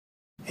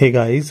Hey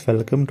guys,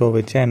 welcome to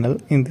our channel.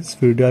 In this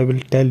video I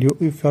will tell you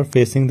if you are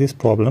facing this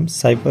problem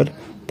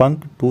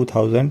Cyberpunk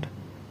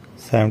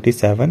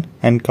 2077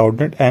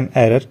 encountered an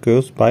error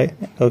caused by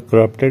a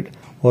corrupted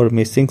or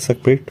missing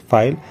script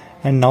file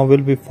and now will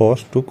be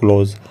forced to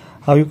close.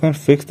 How you can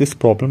fix this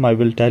problem I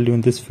will tell you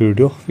in this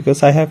video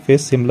because I have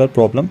faced similar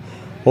problem.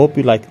 Hope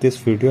you like this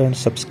video and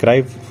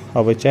subscribe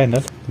our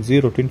channel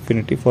Zero to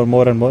Infinity for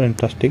more and more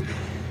interesting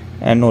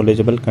and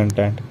knowledgeable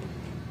content.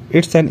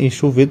 It's an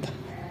issue with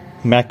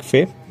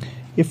McAfee.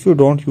 If you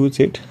don't use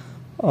it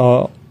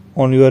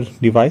on your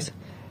device,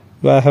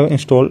 you have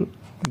installed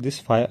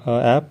this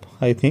app,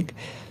 I think.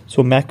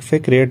 So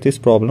McAfee create this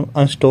problem.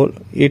 Uninstall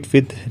it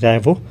with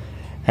Ravo,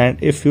 and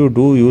if you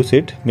do use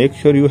it, make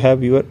sure you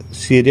have your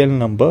serial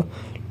number,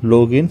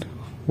 login,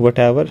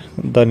 whatever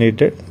they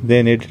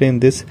needed in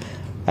this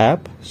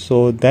app.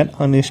 So then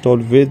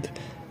uninstall with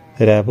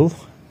Ravo,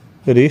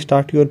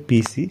 restart your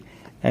PC,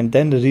 and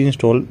then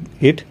reinstall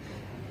it.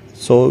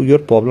 So your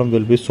problem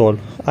will be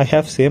solved. I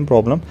have same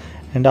problem,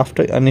 and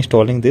after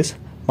uninstalling this,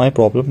 my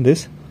problem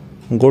this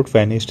got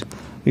vanished.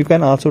 You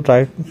can also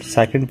try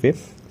second way.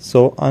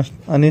 So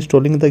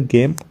uninstalling the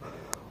game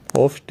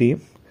of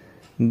Steam,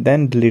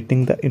 then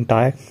deleting the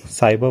entire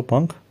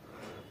Cyberpunk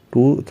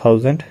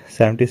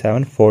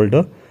 2077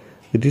 folder,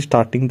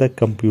 restarting the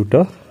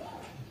computer,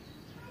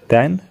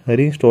 then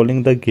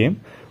reinstalling the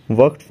game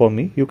worked for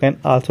me. You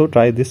can also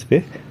try this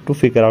way to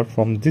figure out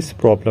from this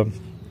problem.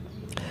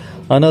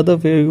 Another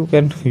way you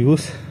can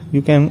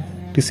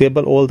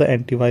disable all the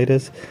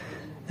antivirus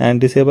and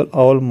disable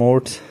all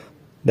modes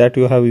that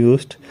you have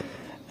used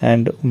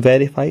and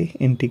verify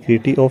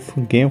integrity of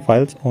game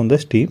files on the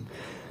Steam.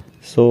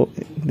 So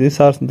these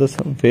are the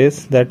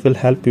ways that will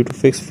help you to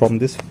fix from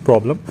this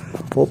problem.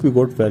 Hope you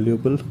got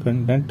valuable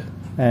content,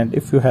 and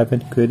if you have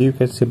any query you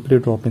can simply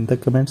drop in the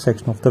comment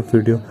section of the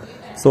video.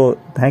 So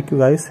thank you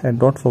guys, and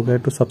don't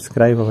forget to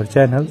subscribe our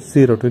channel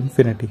Zero to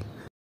Infinity.